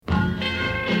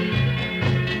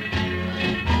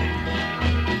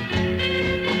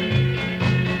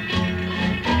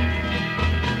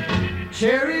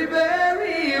Cherry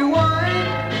berry wine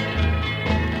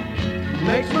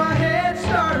makes my head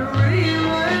start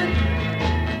reeling.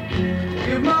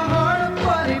 Give my heart a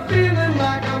funny feeling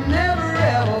like I've never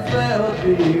ever felt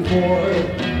before.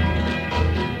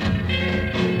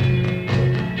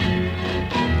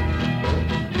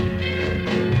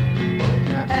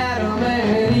 Now Adam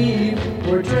and Eve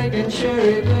were drinking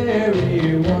cherry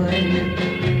berry wine.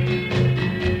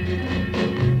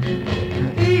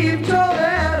 Eve told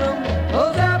Adam,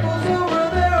 those apples over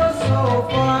there are so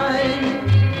fine.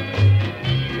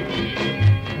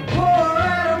 Poor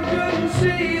Adam couldn't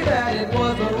see that it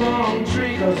was the wrong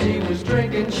tree, 'cause he was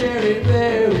drinking cherry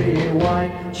berry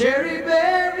wine. Cherry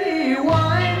berry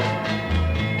wine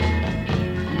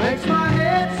makes my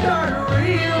head start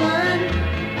reeling.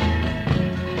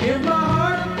 Gives my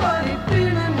heart a funny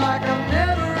feeling like I've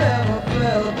never ever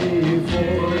felt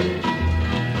before.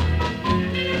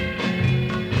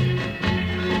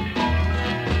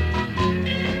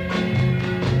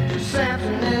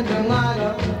 Samson and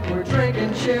Delilah were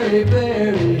drinking cherry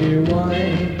berry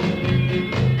wine.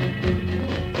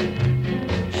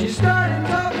 She started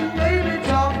talking baby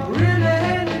talk, really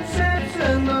handed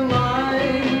Samson the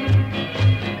line.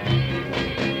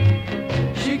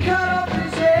 She cut off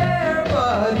his hair,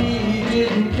 but he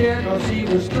didn't care, 'cause he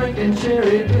was drinking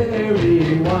cherry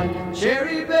berry wine.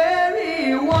 Cherry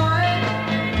berry wine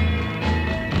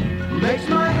makes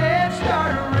my head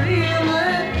start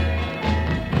reeling.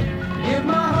 Give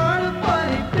my heart a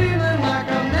funny feeling like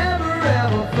I've never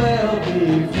ever felt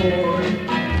before.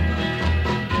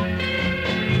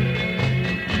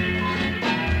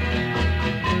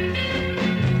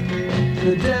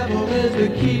 The devil is the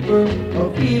keeper of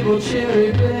evil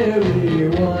cherry berry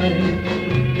wine.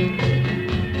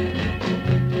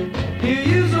 He'll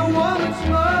use a woman's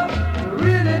love to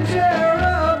really tear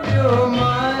up your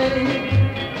mind.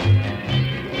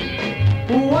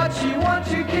 What she wants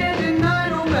you can't deny,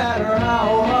 no matter how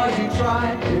hard you try.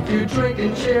 If you're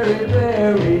drinking cherry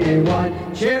berry wine,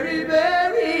 cherry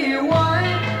berry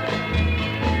wine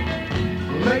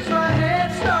makes my head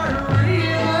start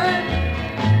reeling.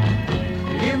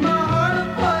 Give my heart a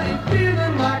funny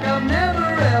feeling like I've never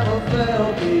ever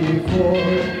felt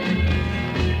before.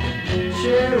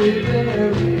 Cherry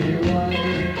berry